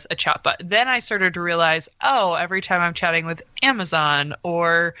was a chatbot. Then I started to realize, every time I'm chatting with Amazon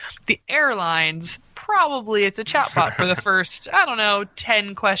or the airlines, probably it's a chatbot for the first,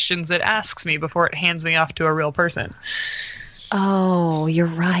 10 questions it asks me before it hands me off to a real person. Oh, you're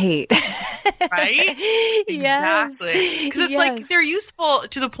right. Right? Exactly. Because it's like they're useful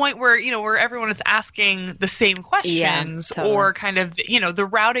to the point where, where everyone is asking the same questions or kind of, the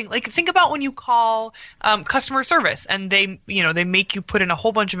routing. Like, think about when you call customer service and they make you put in a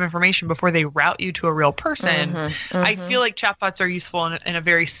whole bunch of information before they route you to a real person. I feel like chatbots are useful in a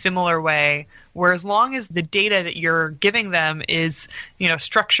very similar way, where as long as the data that you're giving them is,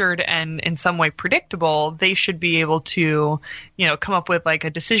 structured and in some way predictable, they should be able to, come up with like a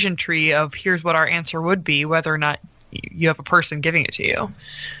decision tree of here's what our answer would be, whether or not you have a person giving it to you.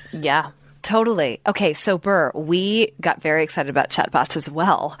 Yeah. Totally. Okay, so Burr, we got very excited about chatbots as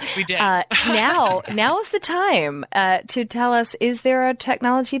well. We did. Now is the time to tell us, is there a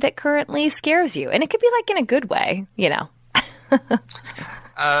technology that currently scares you? And it could be like in a good way,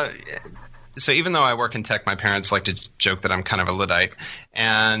 So even though I work in tech, my parents like to joke that I'm kind of a Luddite.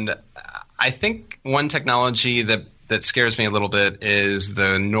 And I think one technology that scares me a little bit is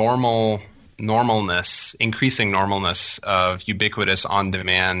the increasing normalness of ubiquitous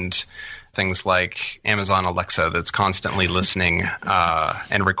on-demand things like Amazon Alexa that's constantly listening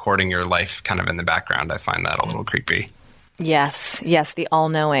and recording your life kind of in the background. I find that a little creepy. Yes, the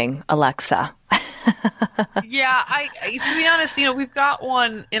all-knowing Alexa. Yeah, to be honest, we've got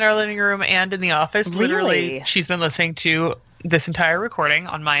one in our living room and in the office. Really? Literally, she's been listening to this entire recording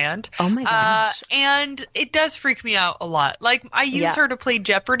on my end. Oh my gosh. And it does freak me out a lot. Like, I use her to play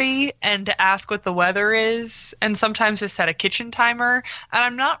Jeopardy and to ask what the weather is, and sometimes to set a kitchen timer. And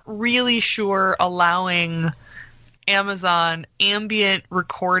I'm not really sure allowing Amazon ambient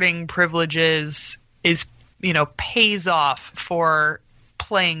recording privileges pays off for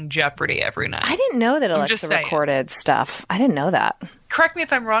playing Jeopardy every night. I didn't know that Alexa recorded stuff. I didn't know that. Correct me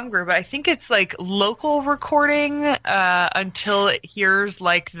if I'm wrong, Burr, but I think it's like local recording until it hears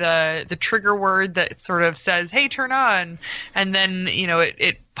like the trigger word that sort of says, hey, turn on. And then,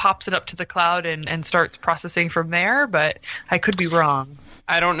 it pops it up to the cloud and starts processing from there. But I could be wrong.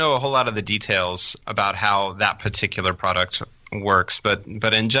 I don't know a whole lot of the details about how that particular product works. But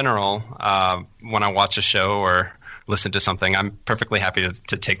in general, when I watch a show or listen to something, I'm perfectly happy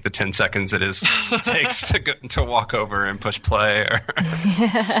to take the 10 seconds it takes to walk over and push play.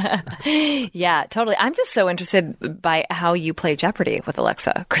 Yeah, totally. I'm just so interested by how you play Jeopardy with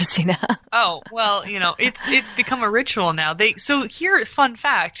Alexa, Christina. Oh, well, it's become a ritual now. So here, fun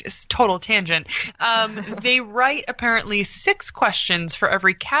fact, it's total tangent. They write apparently 6 questions for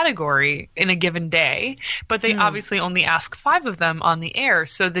every category in a given day, but they obviously only ask 5 of them on the air.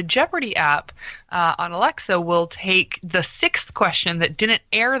 So the Jeopardy app on Alexa will take the 6th question that didn't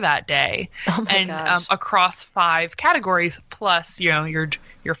air that day and across 5 categories plus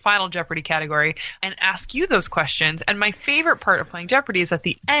your final Jeopardy category and ask you those questions. And my favorite part of playing Jeopardy is at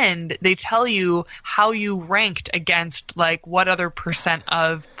the end they tell you how you ranked against like what other percent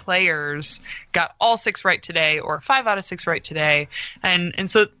of players got all 6 right today or 5 out of 6 right today. And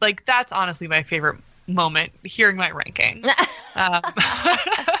so like that's honestly my favorite moment, hearing my ranking.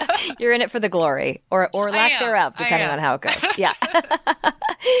 You're in it for the glory or lack thereof, depending on how it goes. Yeah.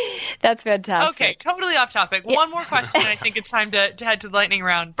 That's fantastic. Okay, totally off topic. Yeah. One more question. I think it's time to head to the lightning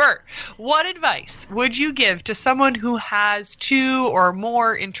round. Burr, what advice would you give to someone who has 2 or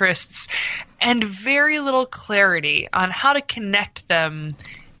more interests and very little clarity on how to connect them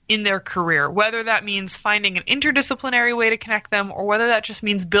in their career, whether that means finding an interdisciplinary way to connect them or whether that just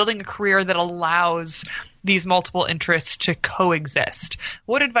means building a career that allows these multiple interests to coexist?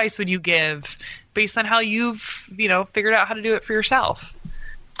 What advice would you give based on how you've, figured out how to do it for yourself?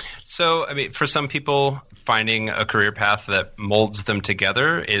 So, for some people, finding a career path that molds them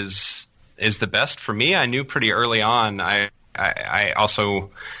together is the best. For me, I knew pretty early on I I also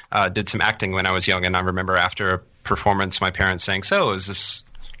did some acting when I was young, and I remember after a performance, my parents saying, "So, is this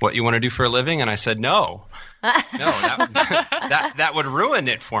what you want to do for a living?" And I said, "No, that would ruin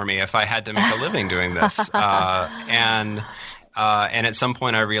it for me if I had to make a living doing this." And at some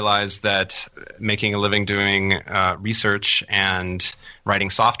point, I realized that making a living doing research and writing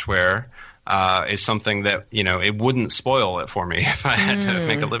software is something that, it wouldn't spoil it for me if I had to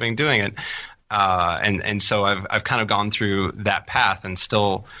make a living doing it. And so I've kind of gone through that path and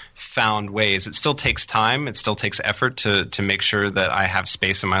still found ways. It still takes time. It still takes effort to make sure that I have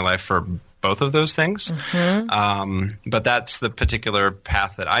space in my life for both of those things. But that's the particular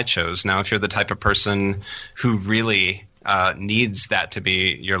path that I chose. Now, if you're the type of person who really needs that to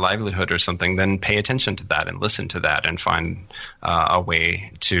be your livelihood or something, then pay attention to that and listen to that and find a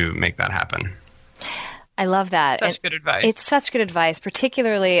way to make that happen. I love that. Such good advice. It's such good advice,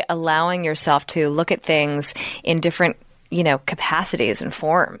 particularly allowing yourself to look at things in different capacities and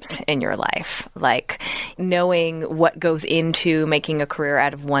forms in your life, like knowing what goes into making a career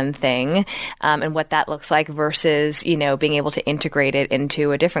out of one thing and what that looks like versus, being able to integrate it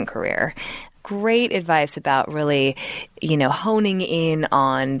into a different career. Great advice about really, honing in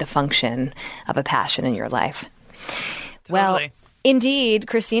on the function of a passion in your life. Totally. Well, indeed,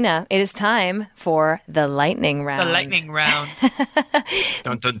 Christina, it is time for the lightning round. The lightning round.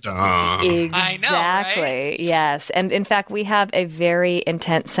 Dun, dun, dun. Exactly. I know, right? Yes. And in fact, we have a very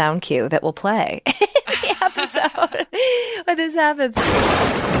intense sound cue that will play in the episode when this happens.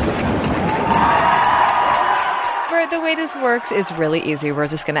 Burr, the way this works is really easy. We're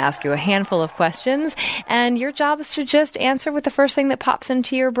just going to ask you a handful of questions, and your job is to just answer with the first thing that pops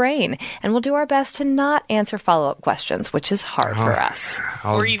into your brain. And we'll do our best to not answer follow-up questions, which is hard for us.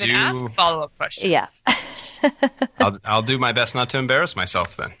 Or even ask follow-up questions. Yeah. I'll do my best not to embarrass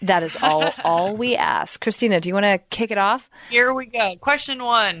myself then. That is all we ask. Christina, do you want to kick it off? Here we go. Question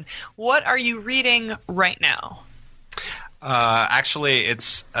 1. What are you reading right now? Actually,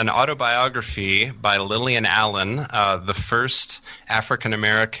 it's an autobiography by Lillian Allen, the first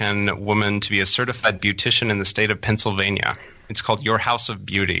African-American woman to be a certified beautician in the state of Pennsylvania. It's called Your House of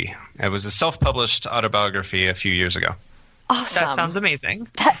Beauty. It was a self-published autobiography a few years ago. Awesome. That sounds amazing.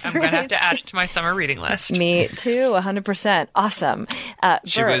 I'm going to have to add it to my summer reading list. Me too, 100%. Awesome.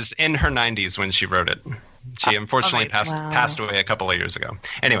 She was in her 90s when she wrote it. She unfortunately passed away a couple of years ago.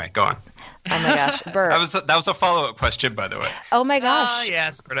 Anyway, go on. Oh my gosh, Burr. That was a follow-up question, by the way. Oh my gosh.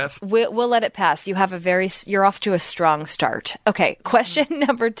 Yeah, sort of. We'll let it pass. You're off to a strong start. Okay, question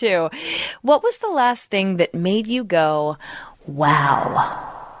number 2. What was the last thing that made you go, wow?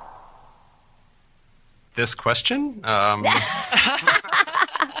 This question?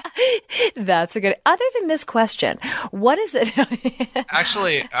 That's a good. Other than this question, what is it?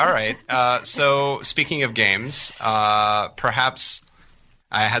 Actually, all right. So speaking of games, perhaps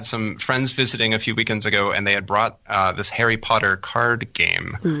I had some friends visiting a few weekends ago, and they had brought this Harry Potter card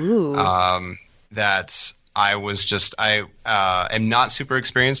game. Ooh. That I am not super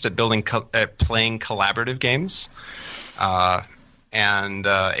experienced at playing collaborative games. And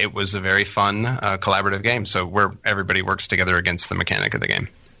it was a very fun collaborative game. So where everybody works together against the mechanic of the game.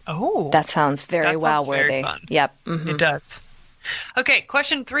 Oh, that sounds very wow-worthy. Yep, mm-hmm. It does. Okay,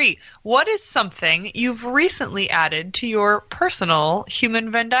 question 3. What is something you've recently added to your personal human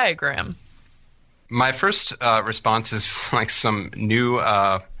Venn diagram? My first response is like some new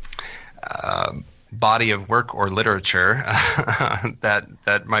body of work or literature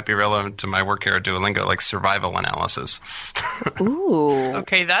that might be relevant to my work here at Duolingo, like survival analysis. Ooh.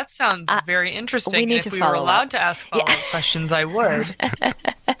 Okay, that sounds very interesting. We need if to we were allowed to ask follow-up questions, I would.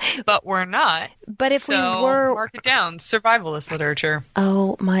 But we're not. But if we were... mark it down. Survivalist literature.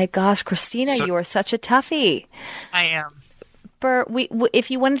 Oh my gosh, Christina, you are such a toughie. I am. Burr, if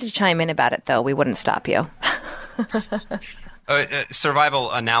you wanted to chime in about it, though, we wouldn't stop you.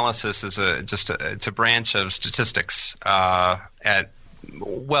 Survival analysis is it's a branch of statistics.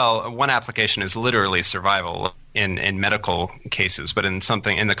 One application is literally survival in medical cases, but in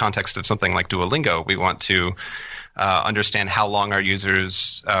the context of something like Duolingo, we want to understand how long our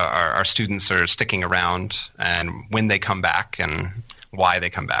users, our students, are sticking around, and when they come back, and why they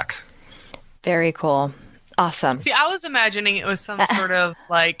come back. Very cool. Awesome. See, I was imagining it was some sort of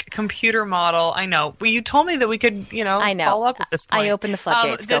like computer model. I know. Well, you told me that we could, follow up at this point. I opened the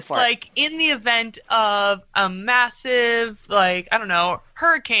floodgates. Go for it. Like in the event of a massive,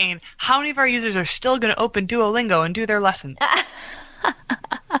 hurricane, how many of our users are still going to open Duolingo and do their lessons?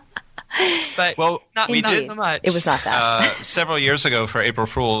 But not so much. It was not that. Several years ago for April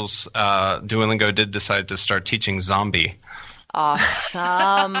Fools, Duolingo did decide to start teaching Zombie.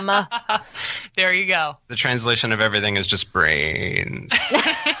 Awesome. There you go. The translation of everything is just brains.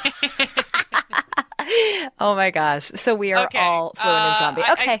 Oh my gosh. So we are all fluent in zombie.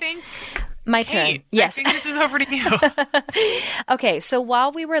 Okay. I think my turn. Kate, Yes. I think this is over to you. Okay, so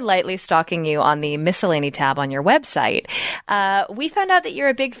while we were lightly stalking you on the miscellany tab on your website, we found out that you're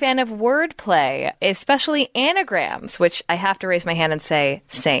a big fan of wordplay, especially anagrams, which I have to raise my hand and say,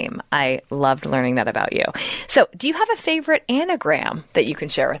 same. I loved learning that about you. So do you have a favorite anagram that you can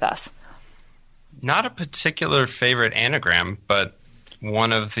share with us? Not a particular favorite anagram, but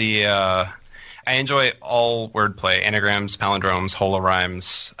one of the... I enjoy all wordplay, anagrams, palindromes,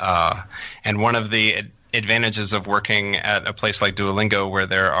 holorhymes, and one of the advantages of working at a place like Duolingo, where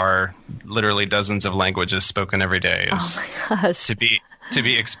there are literally dozens of languages spoken every day, is to be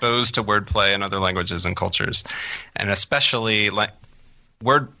exposed to wordplay in other languages and cultures, and especially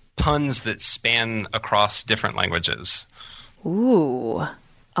word puns that span across different languages. Ooh,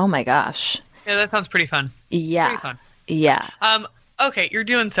 oh my gosh! Yeah, that sounds pretty fun. Yeah, pretty fun. Yeah. Okay, you're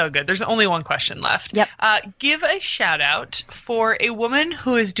doing so good. There's only one question left. Yep. Give a shout out for a woman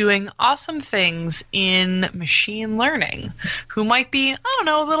who is doing awesome things in machine learning, who might be, a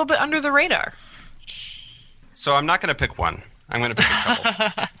little bit under the radar. So I'm not going to pick one. I'm going to pick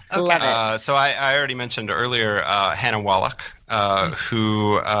a couple. Love it. So I already mentioned earlier Hannah Wallach,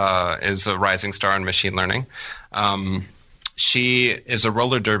 who is a rising star in machine learning. She is a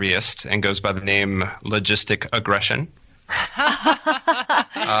roller derbyist and goes by the name Logistic Aggression.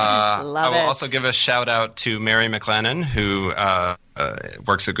 I will also give a shout out to Mary McLennan, who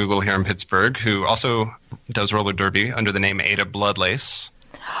works at Google here in Pittsburgh, who also does roller derby under the name Ada Bloodlace.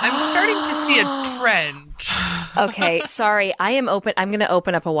 I'm starting to see a trend. Okay, sorry. I'm going to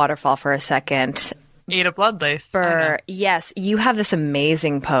open up a waterfall for a second. Ada Bloodlace. Burr, yes, you have this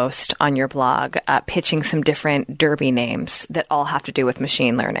amazing post on your blog pitching some different derby names that all have to do with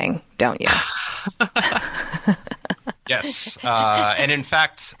machine learning, don't you? Yes. And in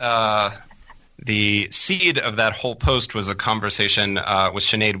fact, the seed of that whole post was a conversation with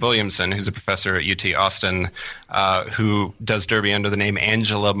Sinead Williamson, who's a professor at UT Austin, who does derby under the name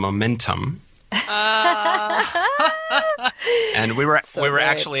Angela Momentum. And we were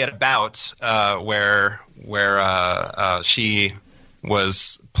actually at a bout where she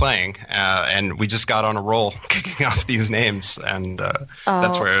was playing, and we just got on a roll kicking off these names, and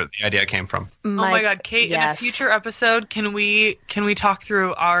that's where the idea came from. Oh my God, Kate! Yes. In a future episode, can we talk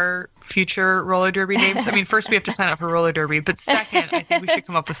through our future roller derby names? I mean, first we have to sign up for roller derby, but second, I think we should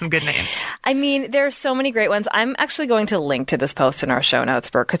come up with some good names. I mean, there are so many great ones. I'm actually going to link to this post in our show notes,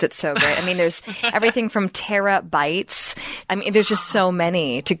 Burr, because it's so great. I mean, there's everything from terabytes. I mean, there's just so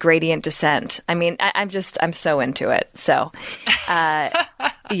many to gradient descent. I mean, I'm so into it. So,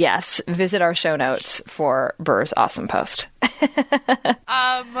 yes, visit our show notes for Burr's awesome post.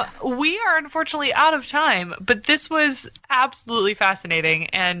 We are unfortunately out of time, but this was absolutely fascinating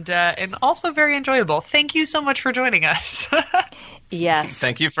and also very enjoyable. Thank you so much for joining us. Yes.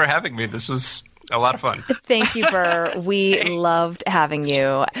 Thank you for having me. This was a lot of fun. Thank you, Burr. We loved having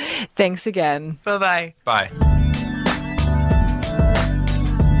you. Thanks again. Bye-bye. Bye.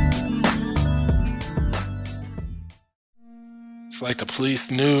 It's like the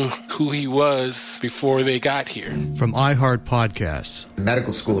police knew who he was before they got here. From iHeart Podcasts. The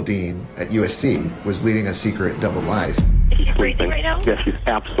medical school dean at USC was leading a secret double life. Is he breathing right now? Yes, she's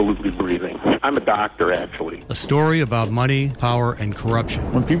absolutely breathing. I'm a doctor, actually. A story about money, power, and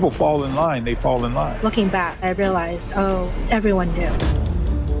corruption. When people fall in line, they fall in line. Looking back, I realized, everyone knew.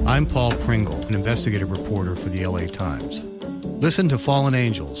 I'm Paul Pringle, an investigative reporter for the LA Times. Listen to Fallen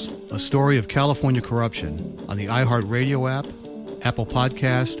Angels, a story of California corruption on the iHeart Radio app, Apple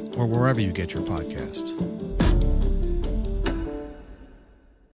Podcast, or wherever you get your podcasts.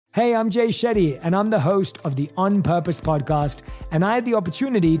 Hey, I'm Jay Shetty, and I'm the host of the On Purpose podcast, and I had the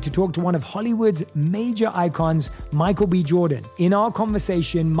opportunity to talk to one of Hollywood's major icons, Michael B. Jordan. In our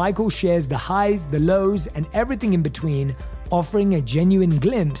conversation, Michael shares the highs, the lows, and everything in between, offering a genuine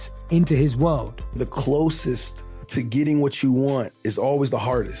glimpse into his world. The closest to getting what you want is always the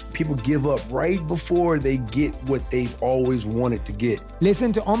hardest. People give up right before they get what they've always wanted to get.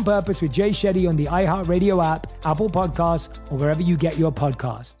 Listen to On Purpose with Jay Shetty on the iHeartRadio app, Apple Podcasts, or wherever you get your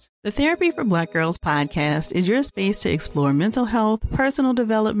podcasts. The Therapy for Black Girls podcast is your space to explore mental health, personal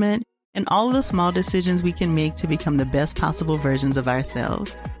development, and all of the small decisions we can make to become the best possible versions of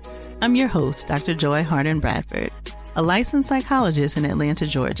ourselves. I'm your host, Dr. Joy Harden Bradford, a licensed psychologist in Atlanta,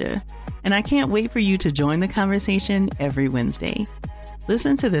 Georgia. And I can't wait for you to join the conversation every Wednesday.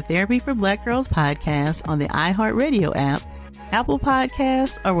 Listen to the Therapy for Black Girls podcast on the iHeartRadio app, Apple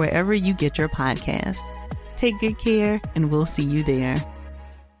Podcasts, or wherever you get your podcasts. Take good care, and we'll see you there.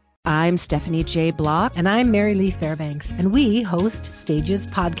 I'm Stephanie J. Block. And I'm Mary Lee Fairbanks. And we host Stages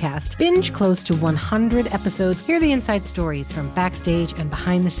Podcast. Binge close to 100 episodes. Hear the inside stories from backstage and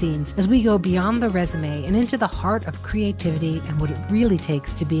behind the scenes as we go beyond the resume and into the heart of creativity and what it really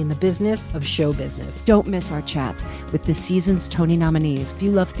takes to be in the business of show business. Don't miss our chats with this season's Tony nominees. If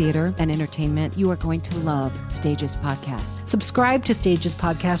you love theater and entertainment, you are going to love Stages Podcast. Subscribe to Stages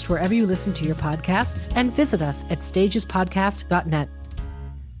Podcast wherever you listen to your podcasts and visit us at stagespodcast.net.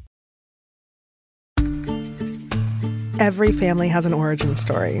 Every family has an origin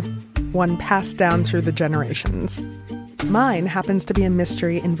story, one passed down through the generations. Mine happens to be a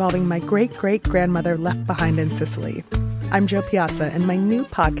mystery involving my great-great-grandmother left behind in Sicily. I'm Jo Piazza, and my new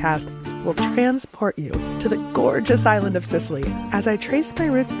podcast will transport you to the gorgeous island of Sicily as I trace my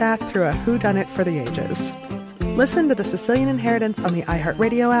roots back through a whodunit for the ages. Listen to The Sicilian Inheritance on the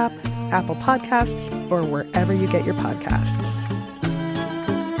iHeartRadio app, Apple Podcasts, or wherever you get your podcasts.